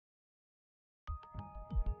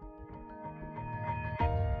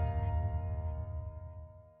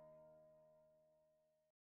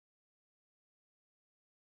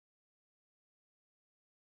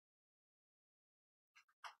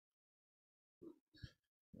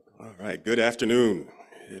All right, good afternoon.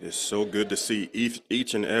 It is so good to see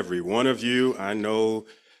each and every one of you. I know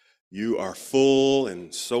you are full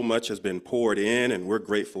and so much has been poured in, and we're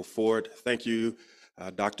grateful for it. Thank you,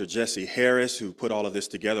 Dr. Jesse Harris, who put all of this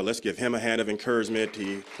together. Let's give him a hand of encouragement.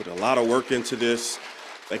 He put a lot of work into this.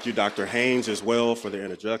 Thank you, Dr. Haynes, as well, for the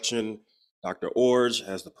introduction. Dr. Orge,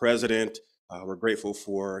 as the president, we're grateful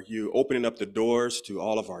for you opening up the doors to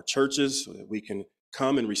all of our churches so that we can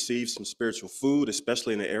come and receive some spiritual food,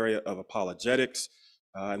 especially in the area of apologetics.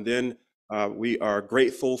 And then we are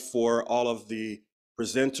grateful for all of the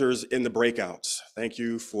presenters in the breakouts. Thank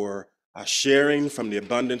you for sharing from the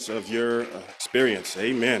abundance of your experience.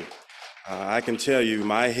 Amen. I can tell you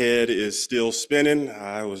my head is still spinning.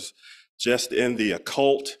 I was just in the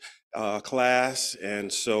occult class, and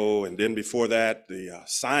then before that, the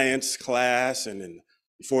science class, and then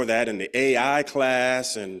before that in the AI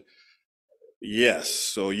class, and yes,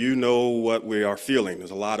 so you know what we are feeling.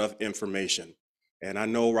 There's a lot of information. And I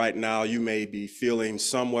know right now you may be feeling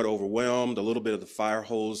somewhat overwhelmed, a little bit of the fire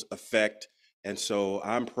hose effect. And so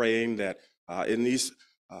I'm praying that in these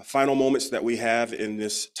final moments that we have in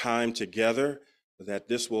this time together, that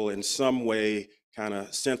this will in some way kind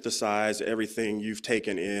of synthesize everything you've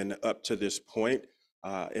taken in up to this point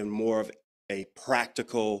in more of a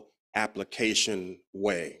practical application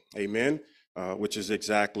way. Amen. Which is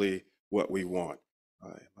exactly what we want.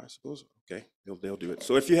 I suppose, okay, they'll do it.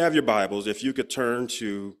 So if you have your Bibles, if you could turn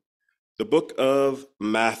to the book of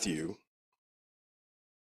Matthew,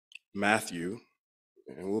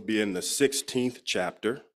 and we'll be in the 16th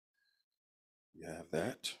chapter. You have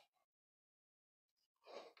that.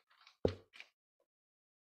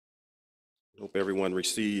 Hope everyone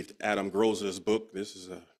received Adam Groza's book. This is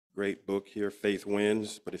a great book here, Faith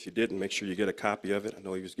Wins. But if you didn't, make sure you get a copy of it. I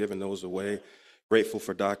know he was giving those away. Grateful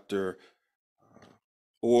for Dr.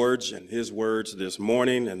 Orge and his words this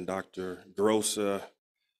morning, and Dr. Groza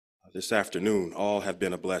this afternoon. All have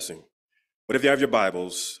been a blessing. But if you have your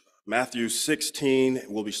Bibles, Matthew 16,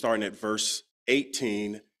 we'll be starting at verse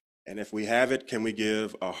 18. And if we have it, can we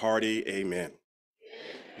give a hearty amen?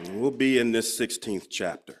 And we'll be in this 16th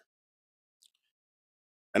chapter.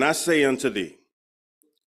 And I say unto thee,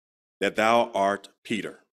 that thou art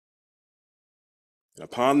Peter, and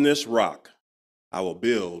upon this rock I will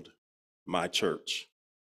build my church.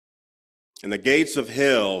 And the gates of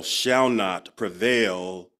hell shall not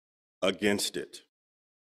prevail against it.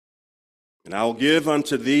 And I will give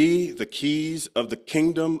unto thee the keys of the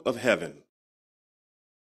kingdom of heaven.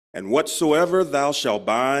 And whatsoever thou shalt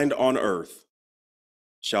bind on earth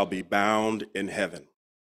shall be bound in heaven.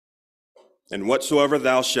 And whatsoever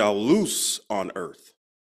thou shalt loose on earth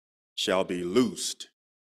shall be loosed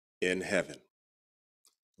in heaven.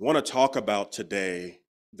 I want to talk about today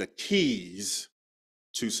the keys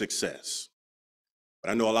to success. But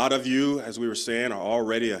I know a lot of you, as we were saying, are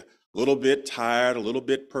already a little bit tired, a little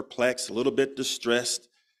bit perplexed, a little bit distressed,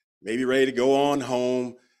 maybe ready to go on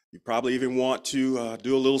home. You probably even want to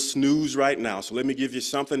do a little snooze right now. So let me give you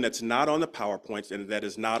something that's not on the PowerPoints and that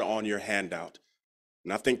is not on your handout.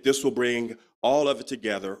 And I think this will bring all of it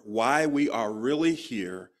together, why we are really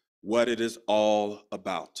here, what it is all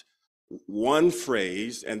about. One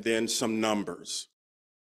phrase and then some numbers.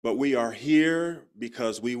 But we are here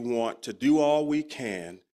because we want to do all we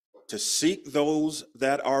can to seek those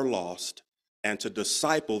that are lost and to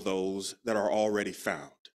disciple those that are already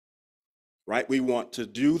found. Right? We want to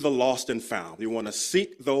do the lost and found. We want to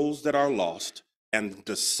seek those that are lost and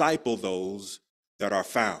disciple those that are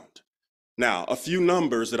found. Now, a few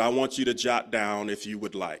numbers that I want you to jot down if you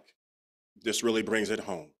would like. This really brings it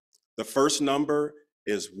home. The first number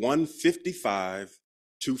is 155,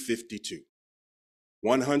 252.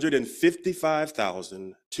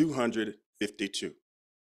 155,252.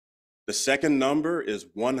 The second number is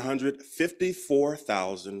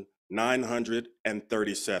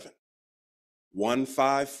 154,937.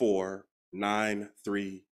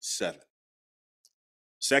 154,937.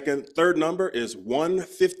 Third number is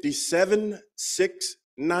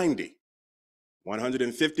 157,690.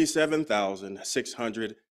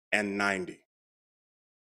 157,690.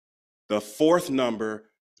 The fourth number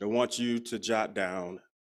I want you to jot down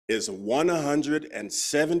is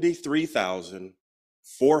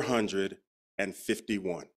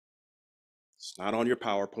 173,451. It's not on your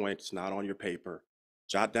PowerPoint, it's not on your paper.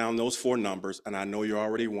 Jot down those four numbers, and I know you're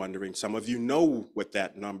already wondering, some of you know what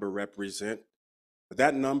that number represents, but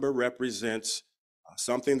that number represents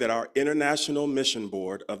something that our International Mission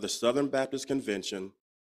Board of the Southern Baptist Convention,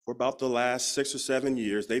 for about the last 6 or 7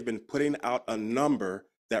 years, they've been putting out a number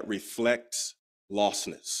that reflects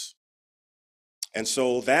lostness. And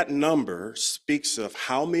so that number speaks of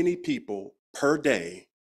how many people per day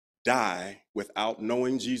die without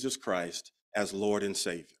knowing Jesus Christ as Lord and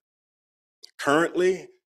Savior. Currently,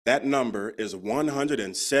 that number is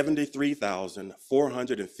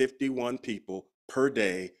 173,451 people per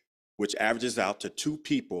day, which averages out to 2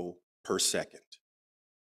 people per second.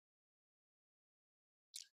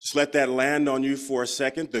 Just let that land on you for a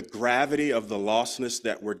second, the gravity of the lostness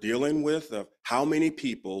that we're dealing with, of how many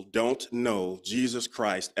people don't know Jesus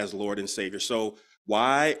Christ as Lord and Savior. So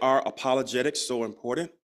why are apologetics so important?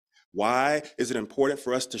 Why is it important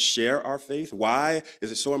for us to share our faith? Why is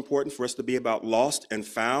it so important for us to be about lost and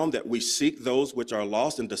found, that we seek those which are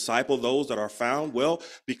lost and disciple those that are found? Well,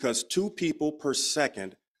 because 2 people per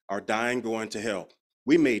second are dying going to hell.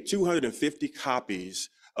 We made 250 copies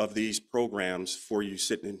of these programs for you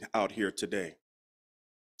sitting out here today.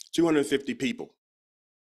 250 people.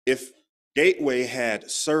 If Gateway had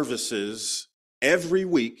services every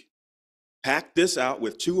week, pack this out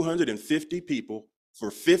with 250 people for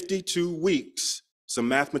 52 weeks, some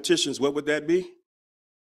mathematicians, what would that be?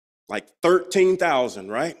 Like 13,000,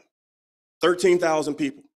 right? 13,000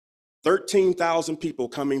 people. 13,000 people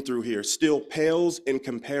coming through here still pales in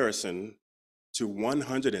comparison to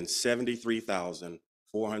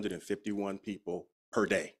 173,451 people per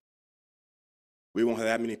day. We won't have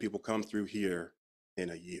that many people come through here in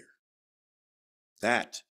a year.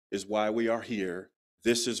 That is why we are here.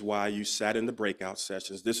 This is why you sat in the breakout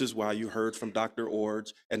sessions. This is why you heard from Dr.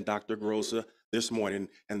 Orge and Dr. Groza this morning.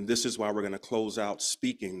 And this is why we're going to close out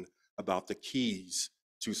speaking about the keys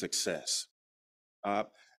to success.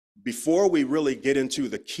 Before we really get into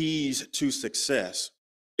the keys to success,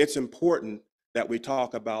 it's important that we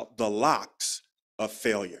talk about the locks of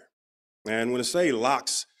failure. And when I say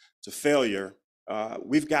locks to failure,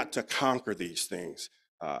 we've got to conquer these things.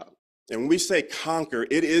 And when we say conquer,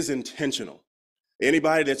 it is intentional.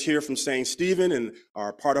 Anybody that's here from St. Stephen and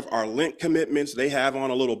are part of our Lent commitments, they have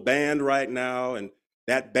on a little band right now, and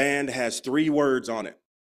that band has 3 words on it.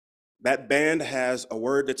 That band has a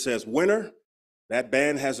word that says winner, that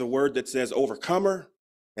band has a word that says overcomer,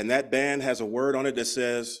 and that band has a word on it that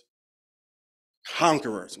says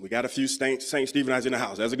conquerors. We got a few St. Stephenites in the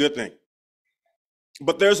house. That's a good thing.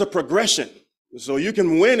 But there's a progression. So you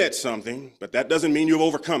can win at something, but that doesn't mean you've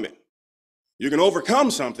overcome it. You can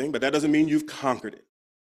overcome something, but that doesn't mean you've conquered it,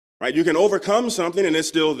 right? You can overcome something and it's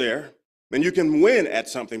still there. And you can win at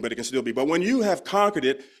something, but it can still be. But when you have conquered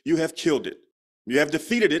it, you have killed it. You have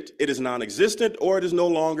defeated it. It is non-existent, or it is no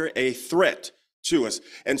longer a threat to us.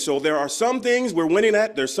 And so there are some things we're winning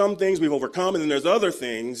at. There's some things we've overcome, and then there's other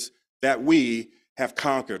things that we have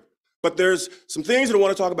conquered. But there's some things that I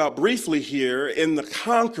want to talk about briefly here in the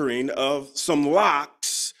conquering of some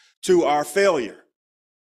locks to our failure.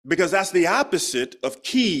 Because that's the opposite of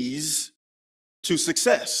keys to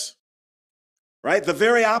success, right? The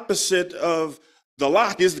very opposite of the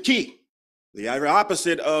lock is the key. The very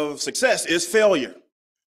opposite of success is failure.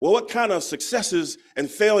 Well, what kind of successes and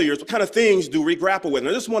failures, what kind of things do we grapple with? And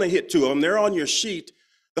I just want to hit 2 of them. They're on your sheet.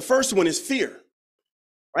 The first one is fear,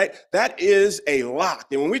 right? That is a lock.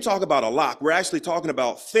 And when we talk about a lock, we're actually talking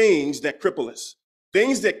about things that cripple us,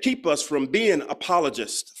 things that keep us from being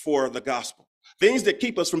apologists for the gospel. Things that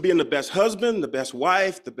keep us from being the best husband, the best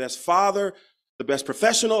wife, the best father, the best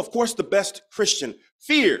professional, of course, the best Christian.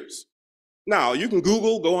 Fears. Now, you can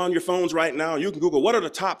go on your phones right now, you can Google what are the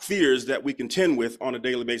top fears that we contend with on a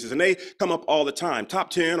daily basis. And they come up all the time. Top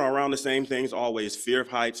 10 are around the same things always. Fear of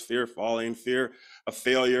heights, fear of falling, fear of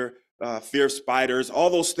failure, fear of spiders. All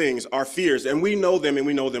those things are fears, and we know them and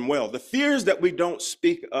we know them well. The fears that we don't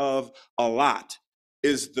speak of a lot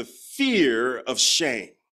is the fear of shame.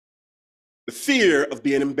 The fear of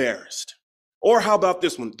being embarrassed. Or how about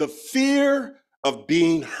this one? The fear of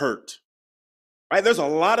being hurt. Right? There's a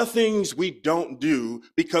lot of things we don't do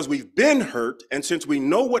because we've been hurt. And since we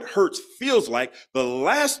know what hurt feels like, the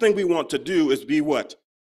last thing we want to do is be what?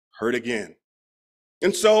 Hurt again.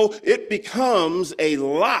 And so it becomes a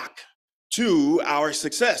lock to our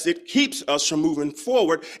success. It keeps us from moving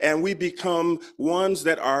forward, and we become ones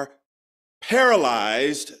that are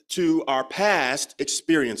paralyzed to our past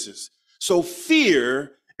experiences. So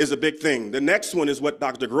fear is a big thing. The next one is what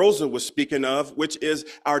Dr. Groza was speaking of, which is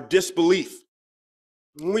our disbelief.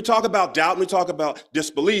 When we talk about doubt, we talk about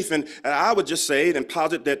disbelief, and I would just say and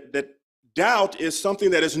posit that doubt is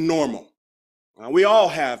something that is normal. We all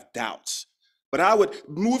have doubts, but I would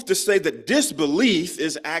move to say that disbelief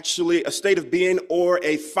is actually a state of being or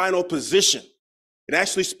a final position. It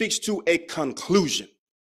actually speaks to a conclusion.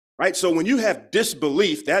 Right? So when you have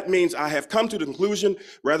disbelief, that means I have come to the conclusion,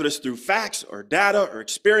 whether it's through facts or data or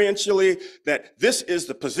experientially, that this is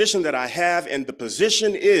the position that I have, and the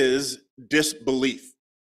position is disbelief.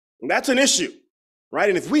 And that's an issue. right?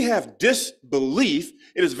 And if we have disbelief,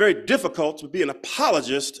 it is very difficult to be an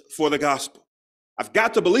apologist for the gospel. I've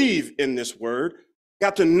got to believe in this word,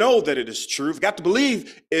 got to know that it is true, I've got to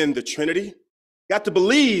believe in the Trinity, got to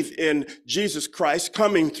believe in Jesus Christ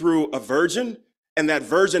coming through a virgin, and that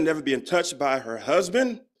virgin never being touched by her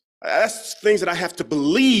husband. That's things that I have to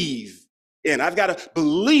believe in. I've got to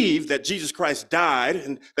believe that Jesus Christ died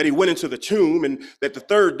and that he went into the tomb and that the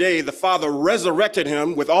third day the Father resurrected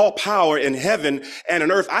him with all power in heaven and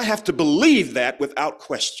on earth. I have to believe that without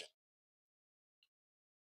question.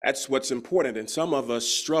 That's what's important. And some of us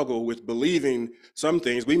struggle with believing some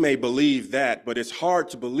things. We may believe that, but it's hard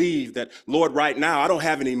to believe that, Lord, right now, I don't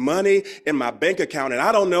have any money in my bank account and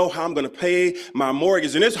I don't know how I'm going to pay my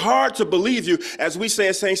mortgage. And it's hard to believe you. As we say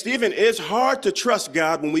at St. Stephen, it's hard to trust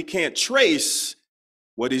God when we can't trace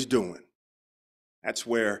what he's doing. That's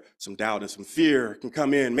where some doubt and some fear can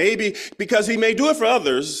come in. Maybe because he may do it for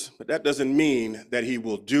others, but that doesn't mean that he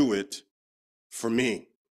will do it for me.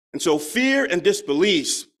 And so fear and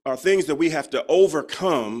disbelief are things that we have to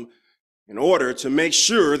overcome in order to make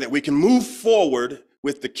sure that we can move forward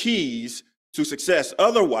with the keys to success.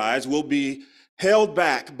 Otherwise, we'll be held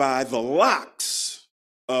back by the locks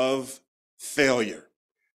of failure.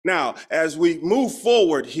 Now, as we move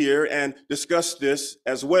forward here and discuss this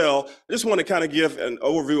as well, I just want to kind of give an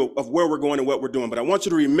overview of where we're going and what we're doing. But I want you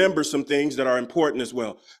to remember some things that are important as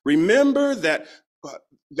well. Remember that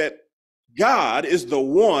God is the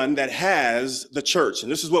one that has the church. And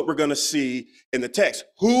this is what we're going to see in the text.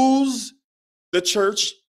 Whose the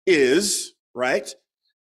church is, right?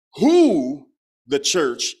 Who the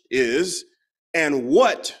church is and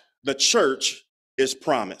what the church is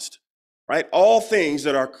promised, right? All things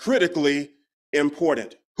that are critically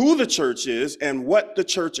important. Who the church is and what the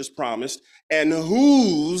church is promised and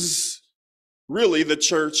whose really the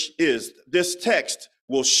church is. This text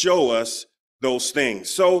will show us those things.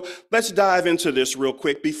 So let's dive into this real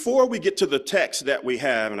quick. Before we get to the text that we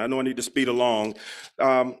have, and I know I need to speed along,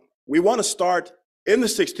 we want to start in the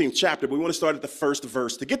 16th chapter, but we want to start at the first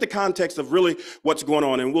verse to get the context of really what's going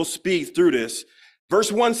on, and we'll speed through this.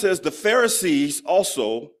 Verse 1 says, the Pharisees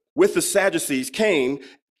also with the Sadducees came,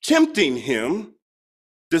 tempting him,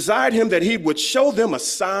 desired him that he would show them a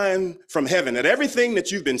sign from heaven, that everything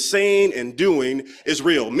that you've been saying and doing is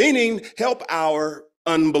real, meaning help our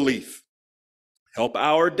unbelief. Help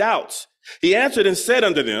our doubts. He answered and said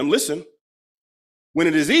unto them, listen, when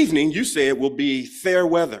it is evening, you say it will be fair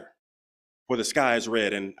weather, for the sky is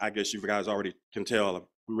red. And I guess you guys already can tell, I'm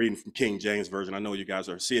reading from King James Version. I know you guys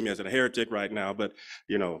are seeing me as a heretic right now, but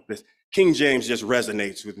you know, this King James just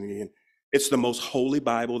resonates with me. And it's the most holy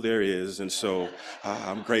Bible there is. And so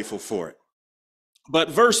I'm grateful for it. But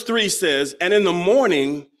verse 3 says, and in the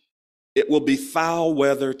morning, it will be foul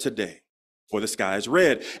weather today, for the sky is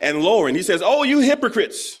red and lowering. He says, oh, you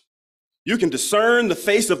hypocrites, you can discern the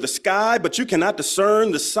face of the sky, but you cannot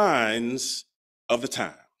discern the signs of the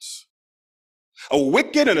times. A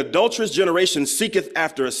wicked and adulterous generation seeketh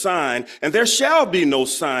after a sign, and there shall be no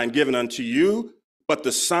sign given unto you, but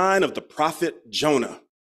the sign of the prophet Jonah.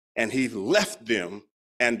 And he left them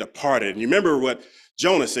and departed. And you remember what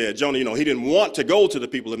Jonah said. Jonah, he didn't want to go to the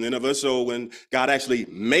people of Nineveh. So when God actually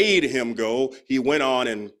made him go, he went on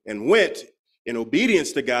and went in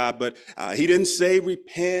obedience to God, but he didn't say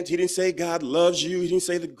repent. He didn't say God loves you. He didn't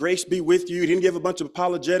say the grace be with you. He didn't give a bunch of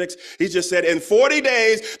apologetics. He just said in 40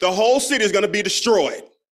 days, the whole city is going to be destroyed.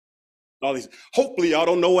 All these, hopefully y'all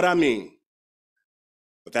don't know what I mean.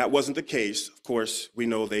 But that wasn't the case. Of course, we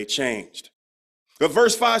know they changed. But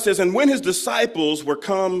verse 5 says, and when his disciples were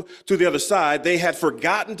come to the other side, they had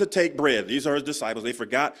forgotten to take bread. These are his disciples. They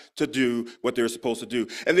forgot to do what they were supposed to do.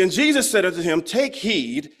 And then Jesus said unto him, take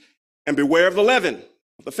heed and beware of the leaven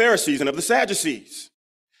of the Pharisees and of the Sadducees.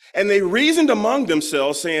 And they reasoned among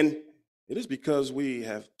themselves, saying, it is because we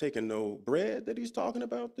have taken no bread that he's talking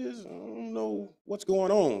about this. I don't know what's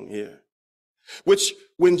going on here. Which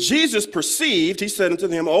when Jesus perceived, he said unto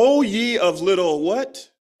them, O ye of little what?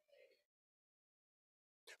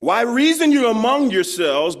 Why reason you among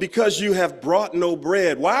yourselves because you have brought no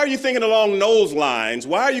bread? Why are you thinking along those lines?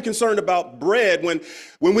 Why are you concerned about bread? When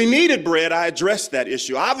we needed bread, I addressed that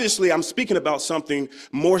issue. Obviously, I'm speaking about something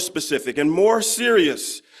more specific and more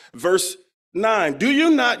serious. Verse 9, do you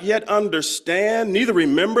not yet understand, neither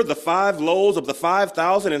remember the 5 loaves of the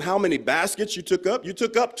 5,000 and how many baskets you took up? You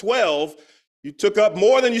took up 12. You took up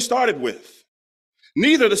more than you started with.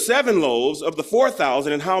 Neither the 7 loaves of the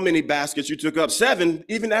 4,000 and how many baskets you took up, 7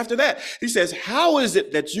 even after that. He says, how is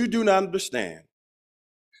it that you do not understand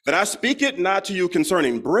that I speak it not to you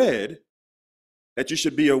concerning bread, that you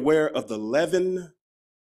should be aware of the leaven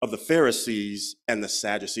of the Pharisees and the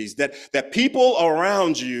Sadducees, that people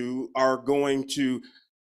around you are going to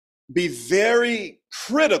be very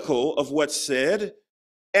critical of what's said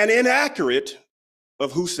and inaccurate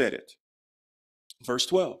of who said it. Verse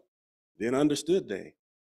 12, then understood they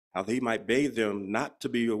how he might bade them not to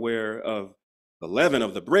be aware of the leaven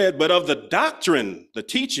of the bread, but of the doctrine, the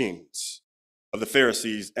teachings of the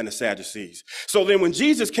Pharisees and the Sadducees. So then when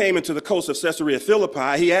Jesus came into the coast of Caesarea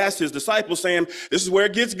Philippi, he asked his disciples saying, this is where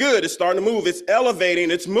it gets good. It's starting to move. It's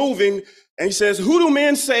elevating. It's moving. And he says, who do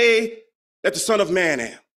men say that the Son of Man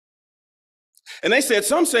am? And they said,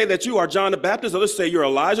 some say that you are John the Baptist. Others say you're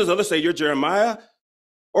Elijah. Others say you're Jeremiah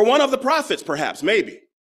or one of the prophets, perhaps, maybe.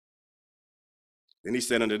 Then he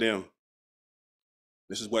said unto them,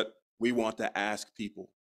 this is what we want to ask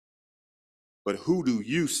people. But who do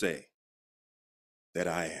you say that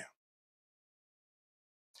I am?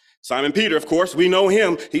 Simon Peter, of course, we know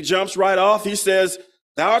him. He jumps right off. He says,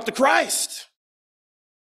 thou art the Christ,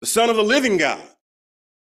 the Son of the living God.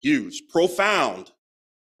 Huge, profound,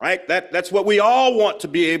 right? That's what we all want to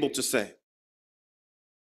be able to say.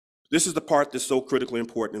 This is the part that's so critically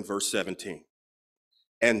important in verse 17.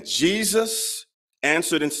 And Jesus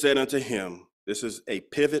answered and said unto him, this is a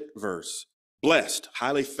pivot verse, blessed,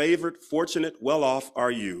 highly favored, fortunate, well off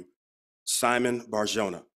are you, Simon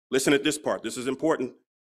Bar-Jonah. Listen at this part. This is important.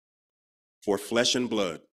 For flesh and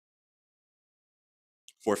blood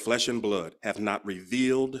have not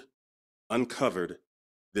revealed, uncovered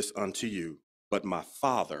this unto you, but my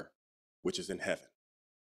Father, which is in heaven.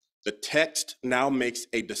 The text now makes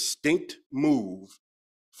a distinct move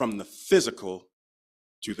from the physical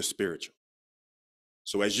to the spiritual.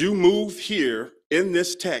 So as you move here in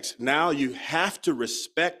this text, now you have to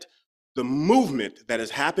respect the movement that has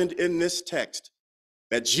happened in this text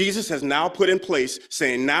that Jesus has now put in place,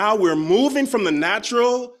 saying now we're moving from the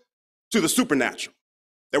natural to the supernatural,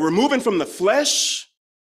 that we're moving from the flesh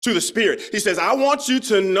to the spirit. He says, I want you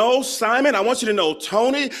to know Simon. I want you to know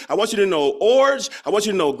Tony. I want you to know Orge. I want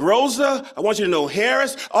you to know Groza. I want you to know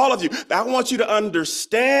Harris, all of you. I want you to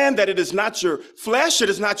understand that it is not your flesh. It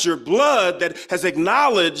is not your blood that has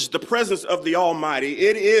acknowledged the presence of the Almighty.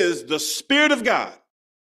 It is the Spirit of God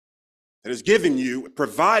that has given you,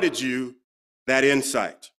 provided you that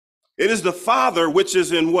insight. It is the Father which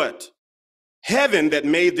is in what? Heaven that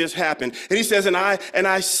made this happen. And he says, and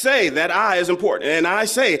I say, that I is important. And I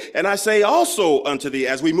say also unto thee,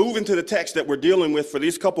 as we move into the text that we're dealing with for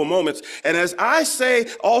these couple moments, and as I say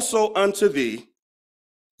also unto thee,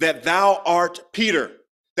 that thou art Peter,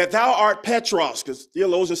 that thou art Petros, because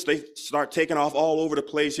theologians, they start taking off all over the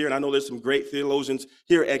place here. And I know there's some great theologians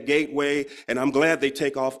here at Gateway, and I'm glad they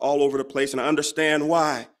take off all over the place, and I understand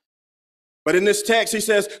why. But in this text, he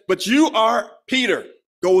says, but you are Peter.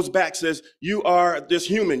 Goes back, says, you are this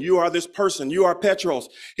human, you are this person, you are Petros.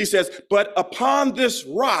 He says, but upon this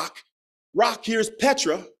rock here's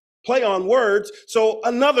Petra, play on words. So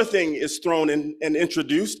another thing is thrown in and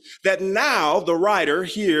introduced, that now the writer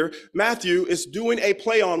here, Matthew, is doing a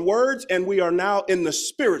play on words, and we are now in the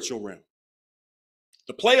spiritual realm.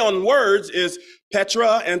 The play on words is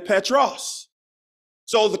Petra and Petros.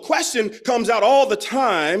 So the question comes out all the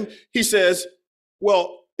time. He says,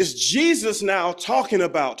 well, is Jesus now talking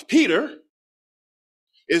about Peter?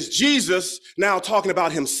 Is Jesus now talking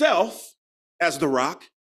about himself as the rock?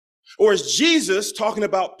 Or is Jesus talking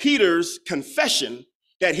about Peter's confession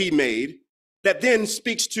that he made that then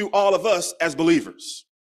speaks to all of us as believers?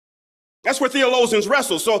 That's where theologians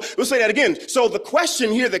wrestle. So we'll say that again. So the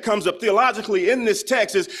question here that comes up theologically in this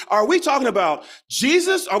text is, are we talking about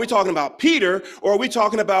Jesus? Are we talking about Peter? Or are we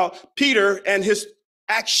talking about Peter and his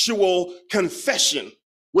actual confession,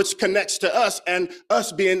 which connects to us and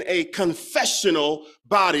us being a confessional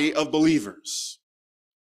body of believers?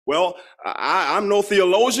 Well, I'm no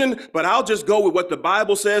theologian, but I'll just go with what the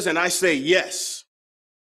Bible says, and I say yes.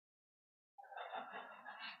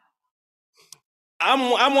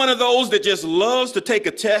 I'm one of those that just loves to take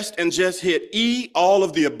a test and just hit E, all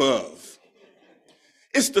of the above.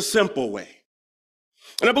 It's the simple way.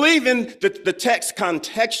 And I believe in the text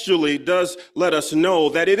contextually does let us know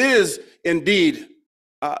that it is indeed,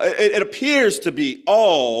 it appears to be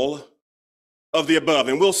all of the above.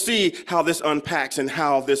 And we'll see how this unpacks and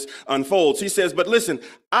how this unfolds. He says, but listen,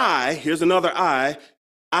 here's another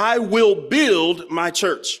I will build my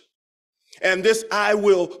church. And this I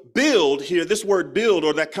will build here, this word build,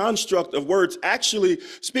 or that construct of words, actually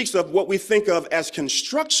speaks of what we think of as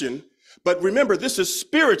construction. But remember, this is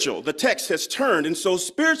spiritual. The text has turned. And so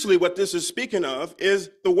spiritually, what this is speaking of is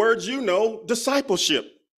the words you know,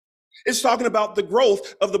 discipleship. It's talking about the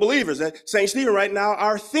growth of the believers. At St. Stephen right now,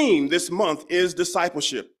 our theme this month is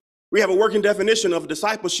discipleship. We have a working definition of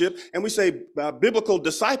discipleship, and we say biblical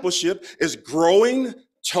discipleship is growing,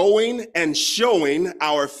 towing, and showing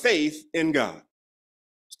our faith in God.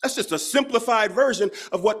 That's just a simplified version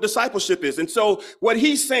of what discipleship is. And so what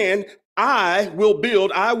he's saying, I will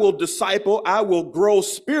build, I will disciple, I will grow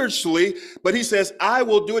spiritually, but he says, I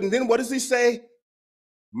will do it. And then what does he say?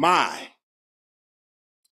 My.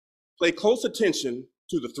 Pay close attention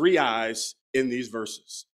to the three I's in these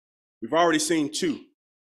verses. We've already seen two.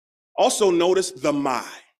 Also notice the my,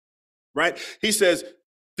 right? He says,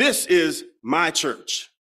 this is my church.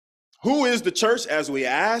 Who is the church, as we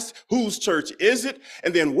ask? Whose church is it?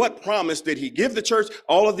 And then what promise did he give the church?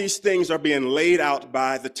 All of these things are being laid out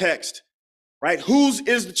by the text, right? Whose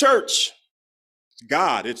is the church? It's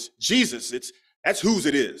God. It's Jesus. That's whose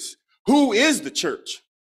it is. Who is the church?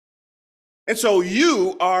 And so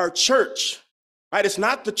you are church, right? It's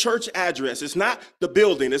not the church address. It's not the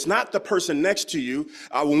building. It's not the person next to you.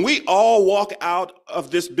 When we all walk out of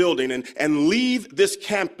this building and leave this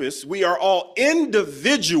campus, we are all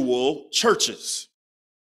individual churches.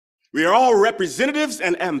 We are all representatives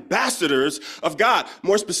and ambassadors of God.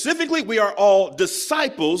 More specifically, we are all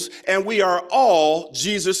disciples, and we are all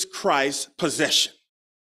Jesus Christ's possession.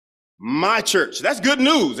 My church. That's good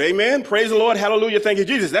news. Amen. Praise the Lord. Hallelujah. Thank you,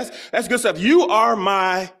 Jesus. That's good stuff. You are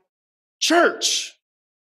my church.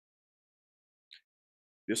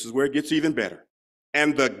 This is where it gets even better.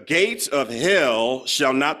 And the gates of hell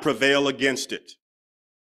shall not prevail against it.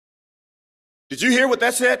 Did you hear what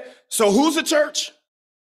that said? So who's the church?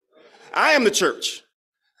 I am the church.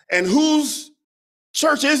 And whose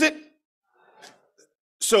church is it?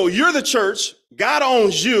 So you're the church, God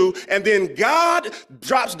owns you, and then God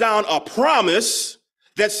drops down a promise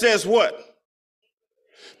that says what?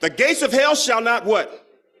 The gates of hell shall not what?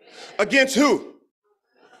 Against who?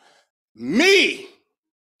 Me.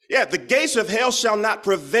 Yeah, the gates of hell shall not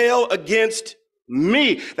prevail against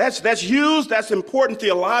me. That's huge. That's important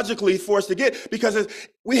theologically for us to get, because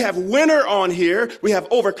we have winner on here, we have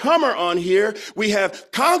overcomer on here, we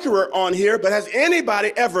have conqueror on here, but has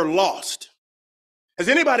anybody ever lost? Has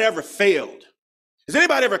anybody ever failed? Has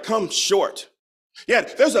anybody ever come short? Yeah,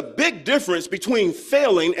 there's a big difference between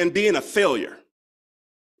failing and being a failure.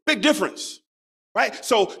 Big difference, right?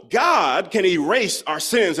 So God can erase our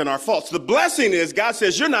sins and our faults. The blessing is God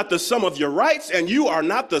says you're not the sum of your rights and you are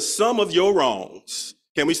not the sum of your wrongs.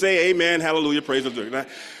 Can we say amen, hallelujah, praise the Lord?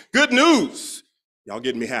 Good news. Y'all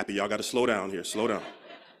getting me happy. Y'all got to slow down here, slow down.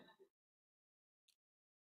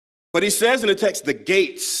 But he says in the text, the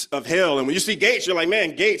gates of hell. And when you see gates, you're like,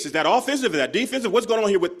 man, gates, is that offensive? Is that defensive? What's going on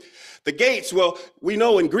here with the gates? Well, we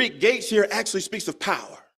know in Greek, gates here actually speaks of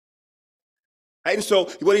power. Right? And so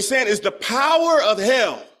what he's saying is the power of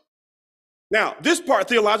hell. Now, this part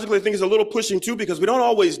theologically, I think is a little pushing too, because we don't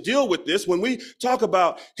always deal with this. When we talk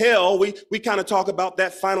about hell, we kind of talk about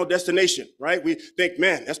that final destination, right? We think,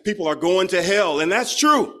 man, that's people are going to hell. And that's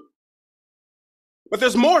true. But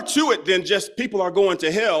there's more to it than just people are going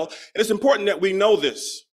to hell. And it's important that we know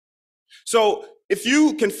this. So if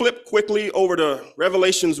you can flip quickly over to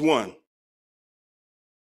Revelations 1.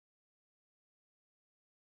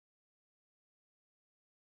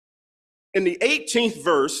 In the 18th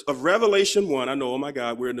verse of Revelation 1, I know, oh my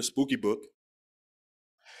God, we're in the spooky book.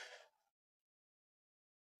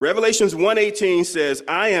 Revelations 1:18 says,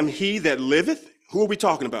 I am he that liveth. Who are we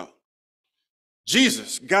talking about?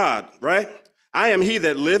 Jesus, God, right? I am he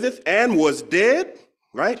that liveth and was dead,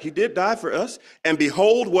 right? He did die for us. And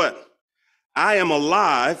behold, what? I am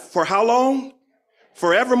alive for how long?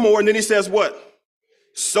 Forevermore. And then he says what?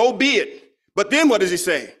 So be it. But then what does he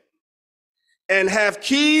say? And have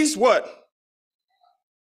keys, what?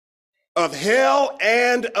 Of hell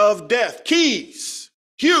and of death. Keys.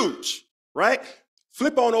 Huge, right?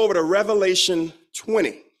 Flip on over to Revelation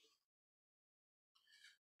 20.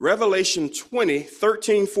 Revelation 20,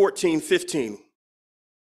 13, 14, 15.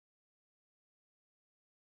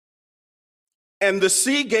 And the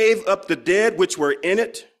sea gave up the dead which were in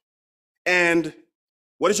it. And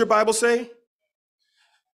what does your Bible say?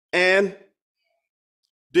 And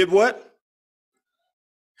did what?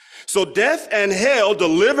 So death and hell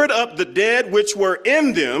delivered up the dead which were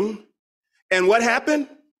in them. And what happened?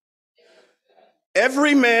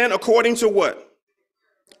 Every man according to what?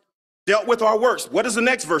 Dealt with our works. What does the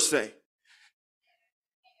next verse say?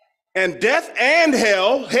 And death and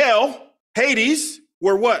hell, Hades,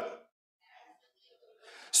 were what?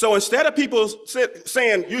 So instead of people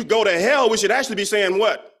saying you go to hell, we should actually be saying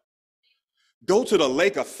what? Go to the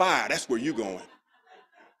lake of fire. That's where you're going.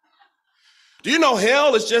 Do you know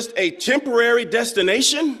hell is just a temporary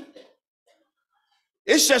destination?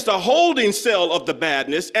 It's just a holding cell of the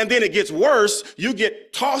badness, and then it gets worse. You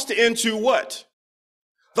get tossed into what?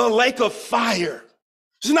 The lake of fire.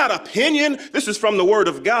 This is not opinion. This is from the word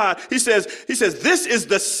of God. He says, this is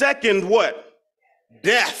the second what?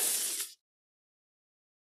 Death.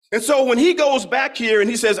 And so when he goes back here and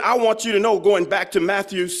he says, I want you to know, going back to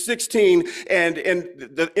Matthew 16 and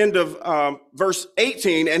the end of verse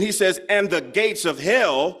 18, and he says, and the gates of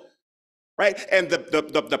hell, right? And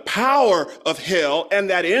the power of hell and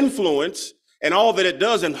that influence and all that it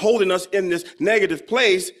does in holding us in this negative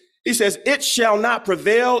place, he says, it shall not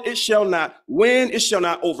prevail, it shall not win, it shall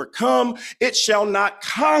not overcome, it shall not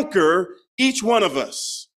conquer each one of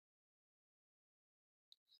us.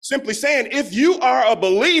 Simply saying, if you are a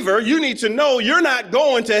believer, you need to know you're not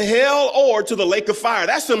going to hell or to the lake of fire.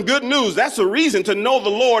 That's some good news. That's a reason to know the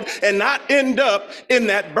Lord and not end up in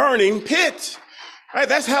that burning pit. Right?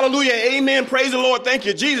 That's hallelujah. Amen. Praise the Lord. Thank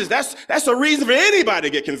you, Jesus. That's a reason for anybody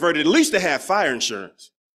to get converted, at least to have fire insurance.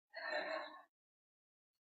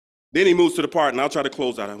 Then he moves to the part, and I'll try to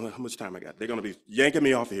close out. How much time I got? They're going to be yanking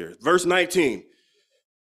me off of here. Verse 19.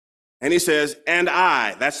 And he says, and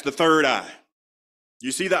I, that's the third eye.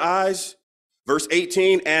 You see the eyes? Verse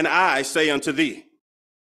 18, and I say unto thee.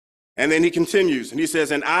 And then he continues, and he says,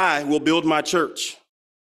 and I will build my church.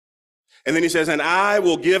 And then he says, and I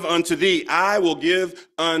will give unto thee. I will give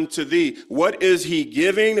unto thee. What is he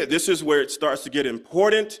giving? This is where it starts to get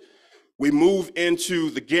important. We move into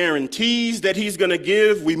the guarantees that he's going to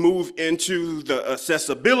give. We move into the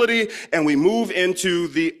accessibility, and we move into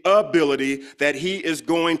the ability that he is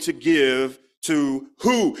going to give to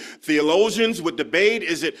who? Theologians would debate,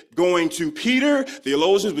 is it going to Peter?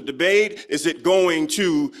 Theologians would debate, is it going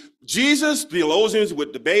to Jesus? Theologians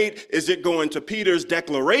would debate, is it going to Peter's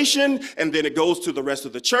declaration? And then it goes to the rest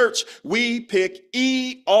of the church. We pick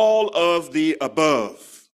E, all of the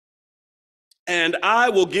above. And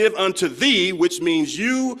I will give unto thee, which means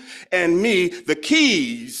you and me, the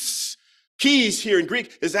keys. Keys here in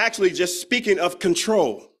Greek is actually just speaking of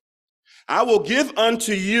control. I will give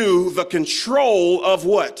unto you the control of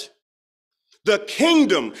what? The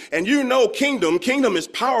kingdom. And you know kingdom is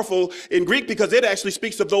powerful in Greek because it actually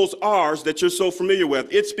speaks of those R's that you're so familiar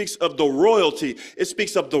with. It speaks of the royalty. It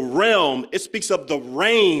speaks of the realm. It speaks of the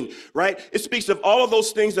reign, right? It speaks of all of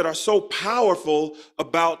those things that are so powerful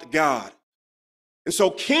about God. And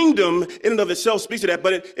so kingdom in and of itself speaks to that,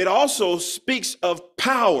 but it also speaks of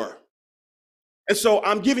power. And so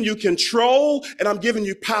I'm giving you control and I'm giving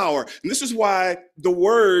you power. And this is why the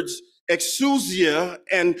words exousia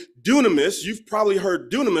and dunamis, you've probably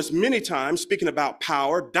heard dunamis many times speaking about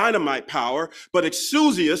power, dynamite power, but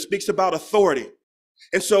exousia speaks about authority.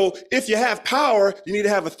 And so if you have power, you need to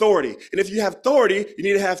have authority. And if you have authority, you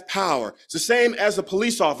need to have power. It's the same as a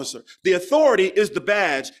police officer. The authority is the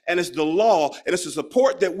badge and it's the law and it's the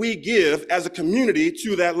support that we give as a community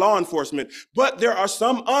to that law enforcement. But there are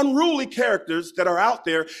some unruly characters that are out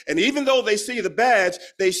there. And even though they see the badge,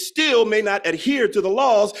 they still may not adhere to the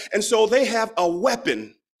laws. And so they have a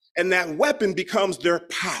weapon, and that weapon becomes their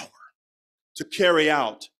power to carry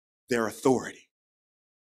out their authority.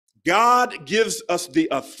 God gives us the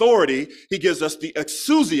authority, he gives us the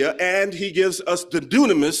exousia, and he gives us the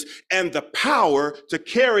dunamis and the power to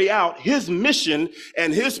carry out his mission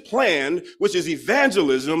and his plan, which is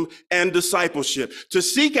evangelism and discipleship, to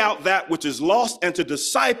seek out that which is lost and to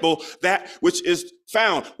disciple that which is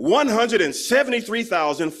found.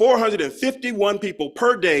 173,451 people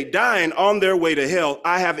per day dying on their way to hell.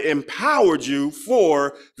 I have empowered you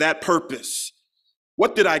for that purpose.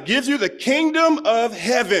 What did I give you? The kingdom of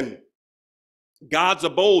heaven. God's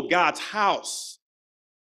abode, God's house.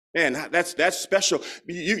 Man, that's special.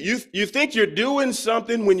 You think you're doing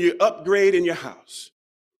something when you upgrade in your house.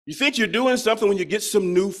 You think you're doing something when you get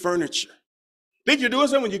some new furniture. Think you're doing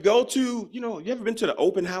something when you go to, you ever been to the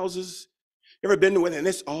open houses? You ever been to one and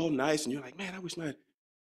it's all nice and you're like, man, I wish my.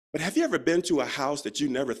 But have you ever been to a house that you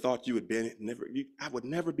never thought you would be in? I would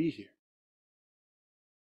never be here.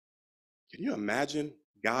 Can you imagine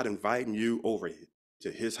God inviting you over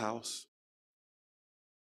to his house?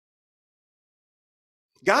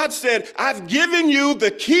 God said, I've given you the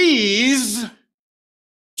keys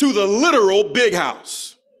to the literal big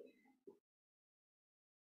house.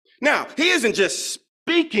 Now, he isn't just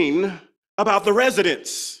speaking about the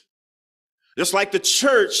residents. Just like the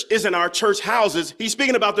church isn't our church houses, he's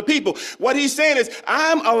speaking about the people. What he's saying is,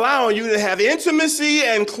 I'm allowing you to have intimacy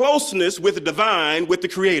and closeness with the divine, with the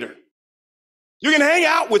creator. You can hang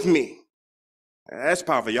out with me. That's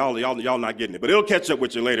powerful. Y'all not getting it, but it'll catch up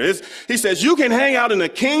with you later. He says, you can hang out in the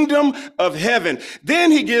kingdom of heaven.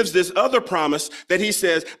 Then he gives this other promise that he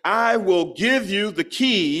says, I will give you the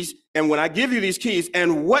keys And when I give you these keys,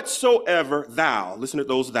 and whatsoever thou, listen to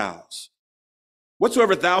those thous,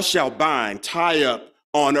 whatsoever thou shalt bind, tie up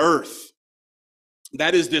on earth.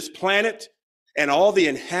 That is this planet and all the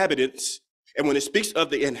inhabitants. And when it speaks of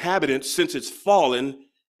the inhabitants, since it's fallen,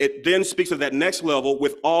 it then speaks of that next level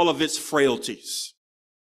with all of its frailties,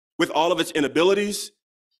 with all of its inabilities,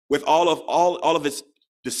 with all of its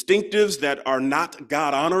distinctives that are not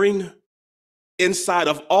God honoring. Inside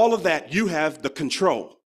of all of that, you have the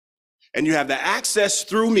control. And you have the access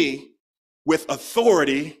through me with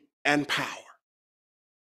authority and power.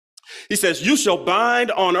 He says, you shall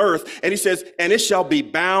bind on earth, and he says, and it shall be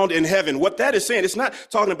bound in heaven. What that is saying, it's not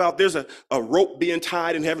talking about there's a rope being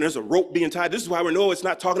tied in heaven, there's a rope being tied. This is why we know it's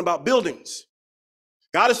not talking about buildings.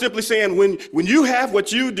 God is simply saying when you have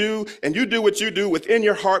what you do and you do what you do within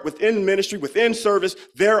your heart, within ministry, within service,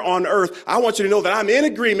 there on earth, I want you to know that I'm in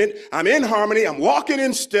agreement, I'm in harmony, I'm walking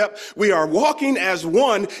in step. We are walking as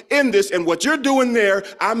one in this, and what you're doing there,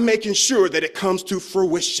 I'm making sure that it comes to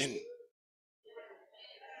fruition.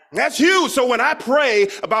 That's huge. So when I pray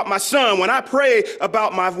about my son, when I pray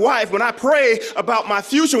about my wife, when I pray about my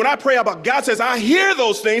future, when I pray about God says, I hear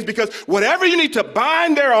those things, because whatever you need to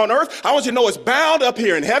bind there on earth, I want you to know it's bound up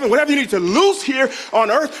here in heaven. Whatever you need to loose here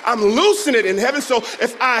on earth, I'm loosing it in heaven. So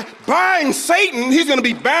if I bind Satan, he's going to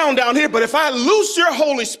be bound down here. But if I loose your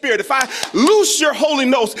Holy Spirit, if I loose your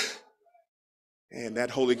Holy Ghost, and that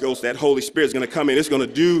Holy Ghost, that Holy Spirit is going to come in. It's going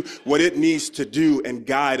to do what it needs to do and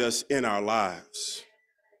guide us in our lives.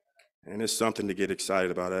 And it's something to get excited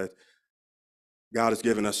about. God has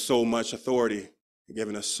given us so much authority,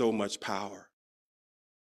 given us so much power.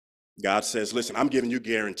 God says, listen, I'm giving you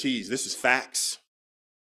guarantees. This is facts,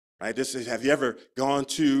 right? Have you ever gone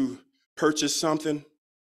to purchase something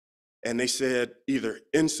and they said either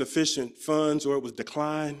insufficient funds or it was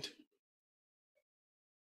declined?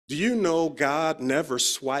 Do you know God never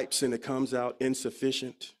swipes and it comes out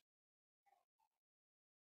insufficient?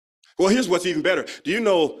 Well, here's what's even better. Do you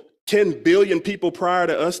know 10 billion people prior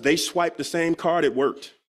to us, they swiped the same card, it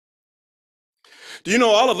worked. Do you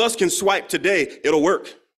know all of us can swipe today, it'll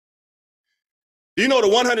work. Do you know the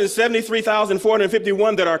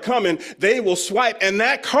 173,451 that are coming, they will swipe and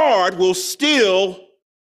that card will still,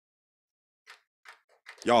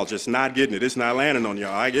 y'all just not getting it. It's not landing on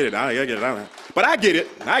y'all. I get it. But I get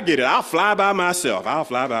it. I'll fly by myself.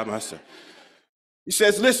 He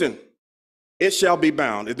says, listen, it shall be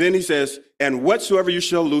bound. And then he says, and whatsoever you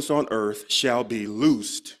shall loose on earth shall be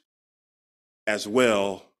loosed as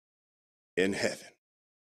well in heaven.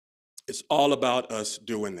 It's all about us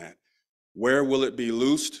doing that. Where will it be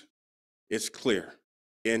loosed? It's clear.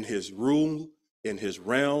 In his rule, in his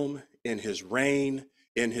realm, in his reign,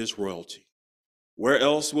 in his royalty. Where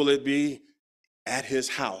else will it be? At his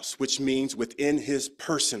house, which means within his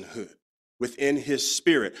personhood, within his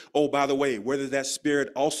spirit. Oh, by the way, where does that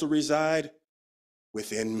spirit also reside?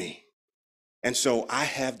 Within me. And so I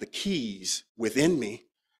have the keys within me.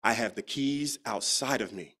 I have the keys outside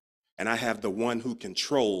of me. And I have the one who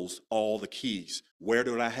controls all the keys. Where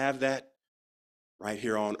do I have that? Right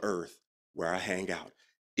here on earth, where I hang out.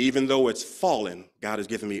 Even though it's fallen, God has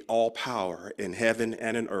given me all power in heaven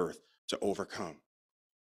and in earth to overcome.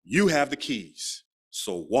 You have the keys,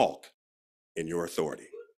 so walk in your authority.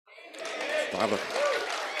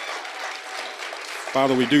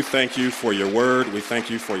 Father, we do thank you for your word. We thank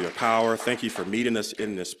you for your power. Thank you for meeting us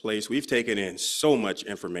in this place. We've taken in so much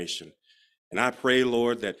information. And I pray,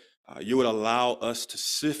 Lord, that you would allow us to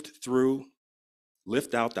sift through,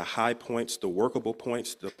 lift out the high points, the workable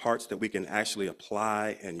points, the parts that we can actually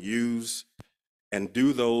apply and use, and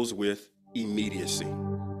do those with immediacy,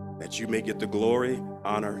 that you may get the glory,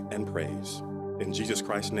 honor, and praise. In Jesus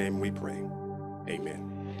Christ's name we pray. Amen.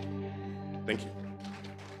 Thank you.